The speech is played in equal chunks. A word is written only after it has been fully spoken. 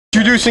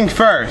Introducing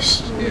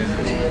first,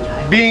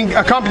 being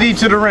accompanied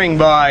to the ring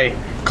by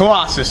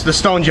Colossus, the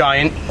Stone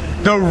Giant,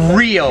 the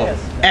real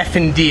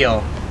effing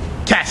deal,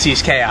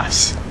 Cassias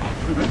Chaos.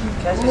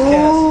 Cassias Chaos, that's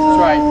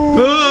right.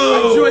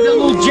 I'm sure that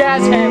little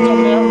jazz hands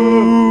over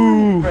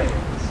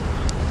there.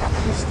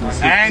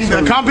 And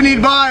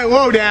accompanied by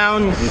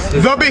Lowdown,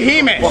 the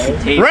Behemoth,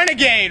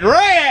 Renegade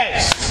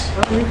Reyes!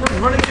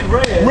 Renegade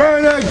Reyes!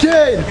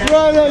 Renegade!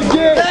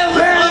 Renegade!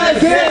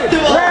 Renegade!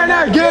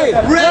 Renegade!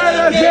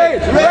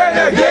 Renegade!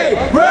 Renegade!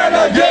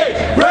 Renegade!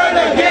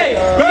 Renegade!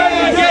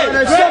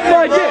 Renegade! Suck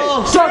my dick!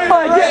 Suck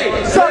my dick!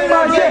 Suck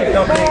my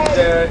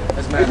dick!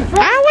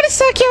 I want to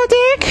suck your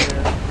dick!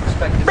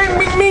 Bing,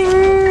 bing,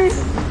 bing!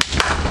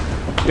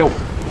 Yo.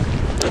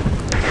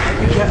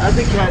 I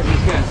think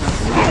Cassias Chaos.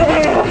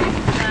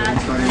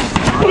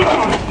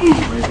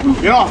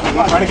 Get off!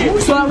 Renegade!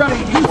 You saw that right?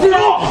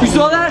 You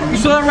saw that? You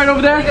saw that right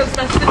over there?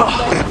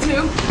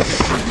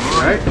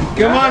 Alright.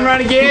 Come on,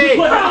 Renegade!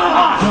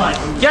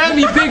 Get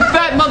me, big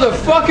fat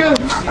motherfucker!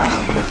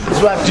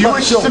 Do you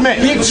wish to submit?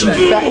 Bitch, you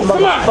fat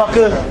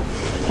motherfucker.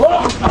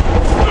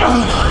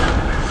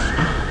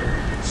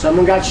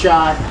 Someone got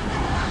shot.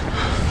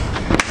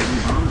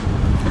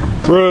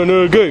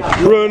 Renegade!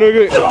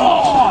 Renegade!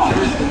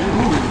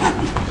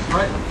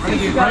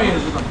 Renegade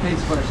Reyes with a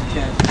face first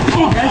chance.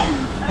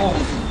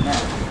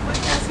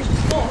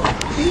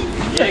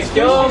 Let's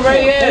go,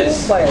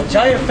 Reyes! Like a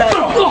giant fat.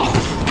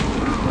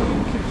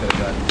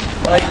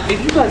 Like, if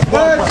you guys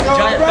want a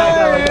giant fat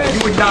guy like that, you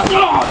would not be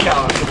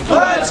count.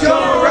 Let's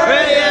go,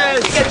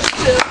 Reyes!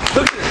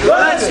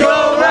 Let's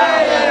go,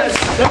 Reyes!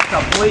 That's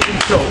a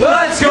blatant joke.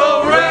 Let's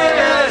go,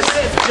 Reyes!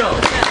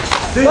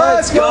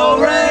 Let's go,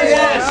 Reyes!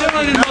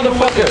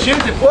 Motherfucker!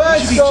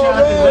 Let's go,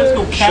 Let's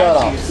go,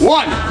 Cassias.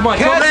 One! Come on,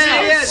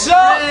 Cassias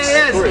sucks!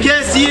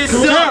 Cassias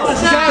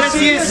sucks!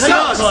 Cassias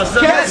sucks!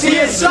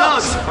 Cassias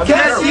sucks!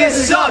 Cassias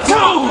sucks! Oh!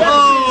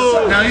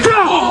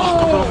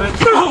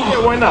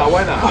 Yeah, why not?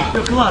 Why not?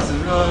 Yo, Colossus,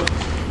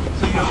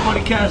 so you're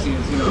funny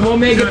Cassias, you know. Come on,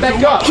 man, get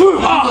back up!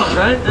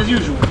 Right? As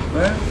usual,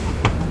 right?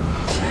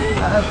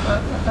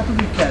 I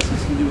believe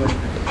Cassias can do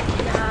anything.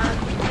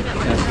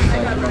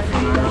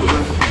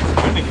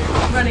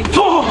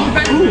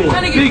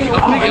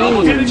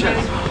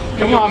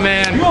 Come on,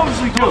 man. You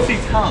obviously don't see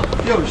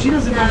talent. Yo, she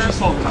doesn't know she's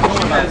talking.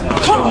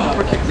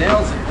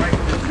 Nails it, right?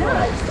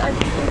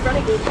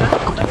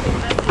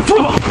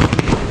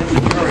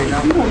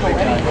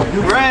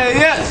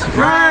 Reyes!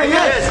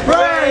 Reyes!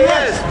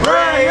 Reyes!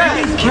 Reyes!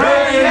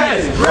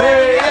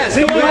 Reyes!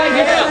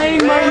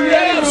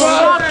 Reyes!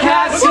 Suck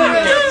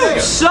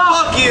Cassias!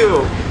 Suck you!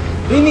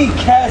 We need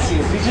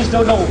Cassias. We just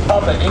don't know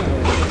proper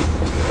English.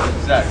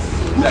 Exactly.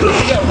 We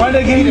got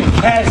Renegade and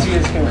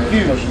Cassias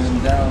confused.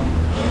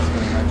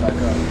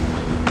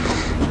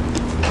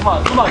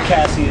 Come on,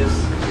 Cassias.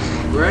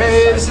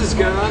 Reyes is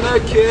gonna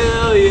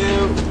kill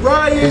you.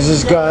 Reyes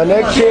is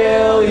gonna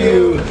kill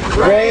you.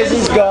 Reyes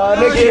is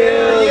gonna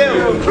kill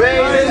you.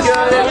 Reyes is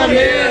gonna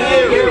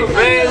kill you.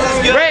 Reyes is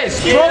gonna Reyes,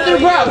 throw it to the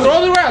ground, throw it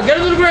to the ground, get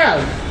it to the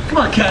ground. Come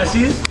on,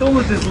 Cassias. Don't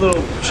let this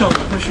little chunk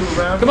push you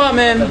around. Come on,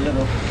 man. That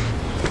little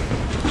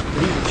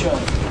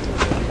chunk.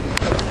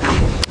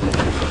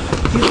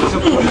 He's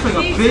like a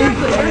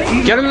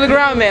big. Get him to the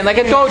ground, man. Like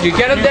I told you,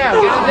 get him down,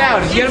 get him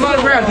down. Just get him on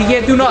the ground. He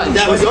can't do nothing.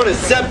 That was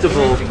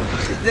unacceptable.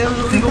 That was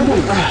a legal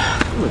move.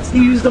 He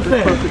used the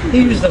fan.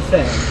 He used the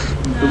fan.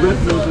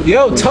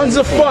 Yo, tons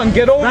of fun.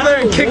 Get over there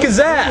and kick his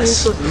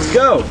ass. Let's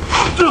go.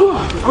 I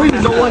don't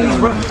even know why he's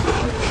running.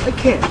 I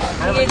can't.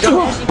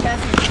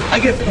 I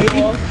get paid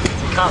to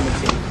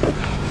commentate.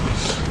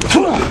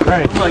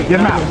 Right, Like, get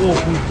him out. Wolf,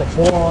 who's the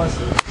boss,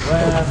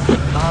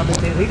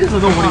 commentate. He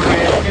doesn't know what he's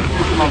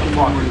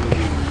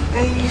doing.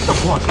 Hey, he's the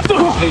boss.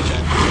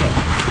 Paycheck.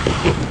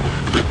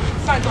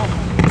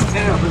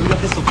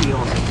 This will be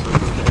on.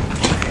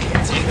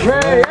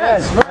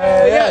 Reyes,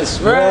 Reyes,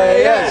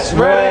 Reyes,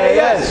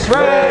 Reyes, Reyes,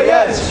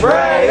 Reyes,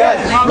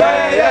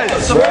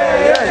 Reyes,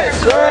 Reyes,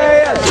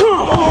 Reyes.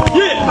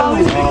 Yeah!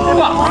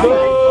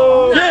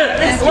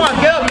 Come on,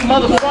 get up, you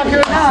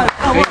motherfucker!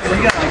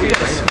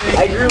 I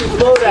agree with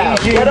Lowdown.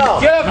 Get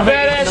up. Get up,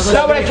 badass!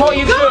 That's what I told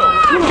you to do!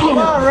 Come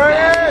on,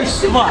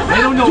 Reyes. Come on, they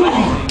don't know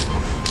anything.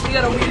 He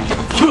got a weird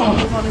on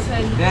his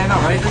head. Yeah, no,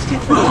 right? Let's get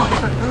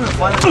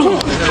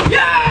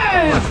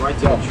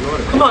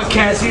Come on,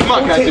 Cassie. Come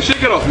on, guys,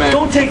 shake it off, man.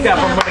 Don't take that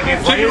from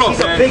Renegade Shake it Reyes. off,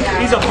 man.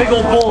 He's a big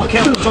old bowl of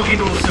camel chunky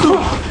noodle soup.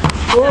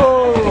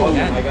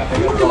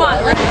 Come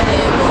on, let him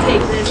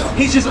take this.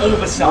 He's just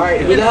oversized.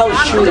 Alright, who the hell is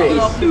Shrees?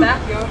 Off the back,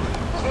 yo.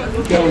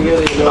 Get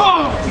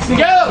up!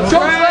 Choke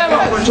slam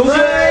him!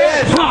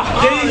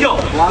 There you go.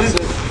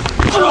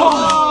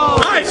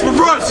 Nice,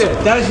 reverse it.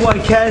 That is why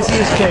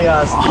Cassias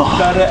Chaos is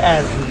better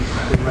athlete.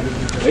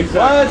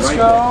 Let's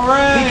go,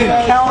 Reyes. He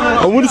can counter.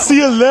 I want to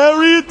see a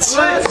lariat.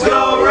 Let's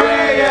go,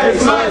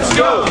 Reyes. Let's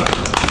go.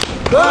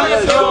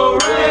 Let's go,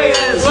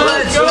 Reyes.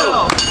 Let's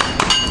go.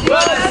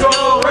 Let's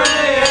go,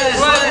 Reyes.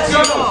 Let's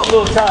go. A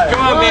little tired.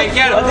 Come on, man,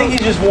 get I him! think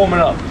he's just warming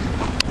up.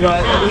 You know,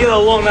 he had a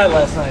long night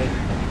last night.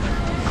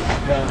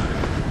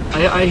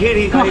 I hear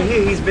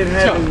he's been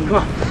having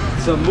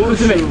Some moves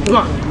to me. Come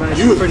on.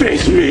 You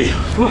face me.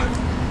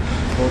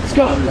 Let's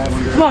go.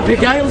 Come on, big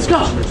guy. Let's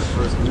go.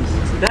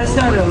 That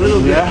sounded a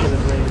little bit. Yeah.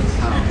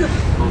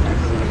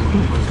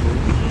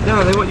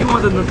 No, you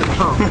wanted them to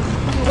come.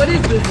 What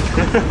is this?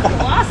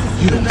 Colossus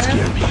is in there.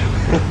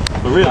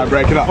 Really? I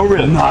break it up. Oh,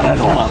 really? Not at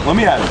all. Let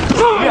me at it.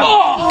 Let me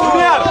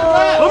at it.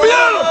 Let me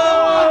at it.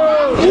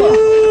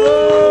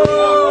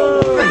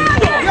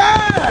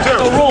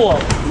 A roll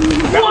up.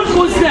 What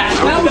was that?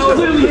 That was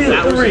clearly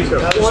the three.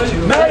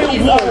 Mario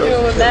Wolf.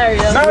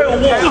 Mario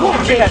Wolf.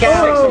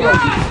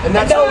 And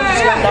that's all.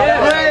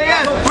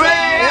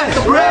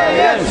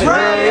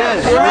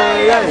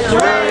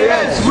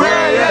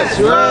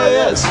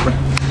 Reyes.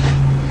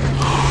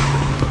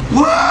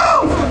 Woo!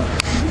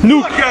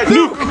 Nuke!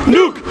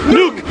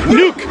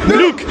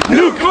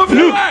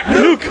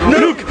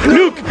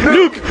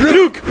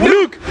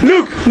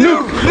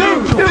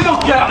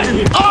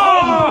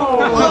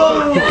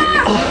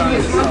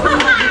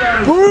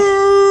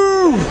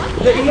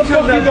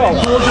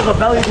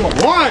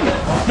 One!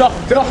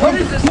 What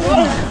is this?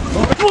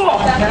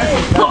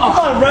 Come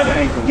on, Red.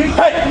 Hey,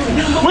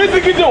 what do you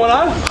think you're doing,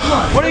 huh?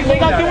 What do you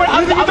think I'm doing?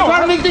 I'm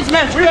trying to make this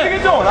match. What do you think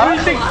you're doing, huh? What do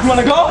you think? You want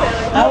to go?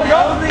 Want to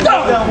go?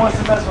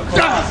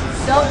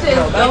 Something's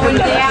going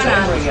down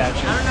on me. I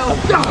don't know.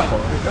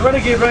 The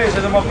Renegade Reyes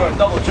hit him up for a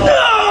double choke.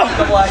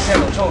 Double axe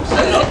handle choke.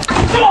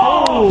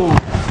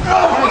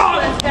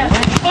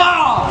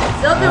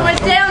 Something went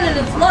down and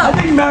it's low. I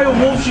think Mario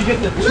Wolf should get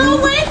the two.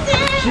 Who went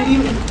down?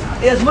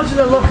 As much as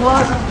I love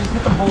Colossus, just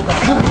get the bolt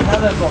down. Now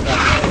that's all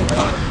down.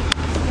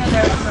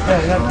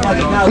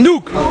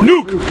 Nuke!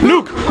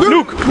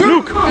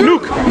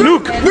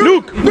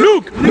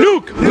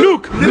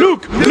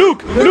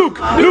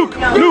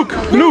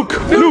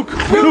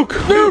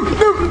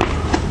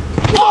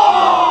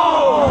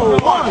 Oh!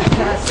 1,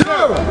 2,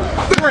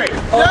 3.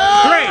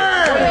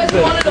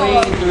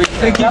 I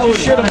think he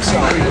shit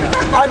himself.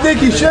 I think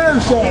he shit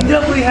himself. He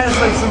definitely has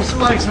like some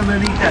spikes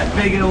underneath that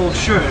big old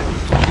shirt.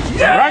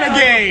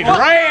 Renegade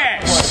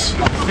Reyes!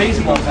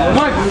 Baseball bat.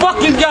 My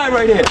fucking guy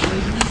right here.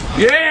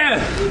 Yeah!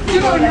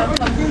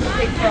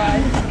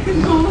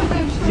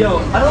 Yo,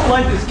 I don't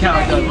like this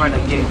character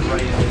Renegade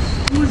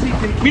Reyes. Who is he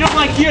thinking? We don't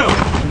like you.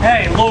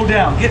 Hey, low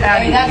down. Get out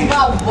of here. That's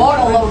not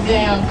water low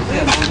down.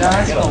 Yeah, low down.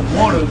 That's the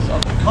waters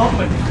of the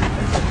company.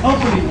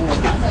 Company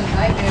water.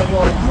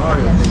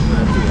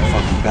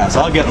 Pass.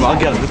 I'll get him.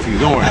 Good for you.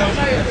 Don't worry.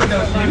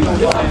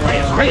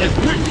 Reyes.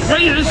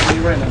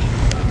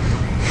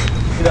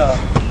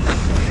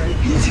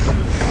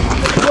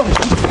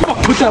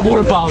 Put that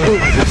water bottle in.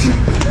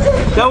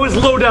 That was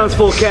Lowdown's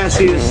fault,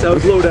 Cassias. That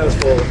was Lowdown's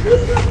fault.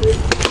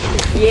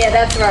 Yeah,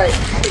 that's right.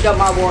 Pick up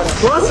my water.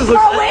 Colossus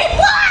looks. Oh, wait,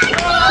 what?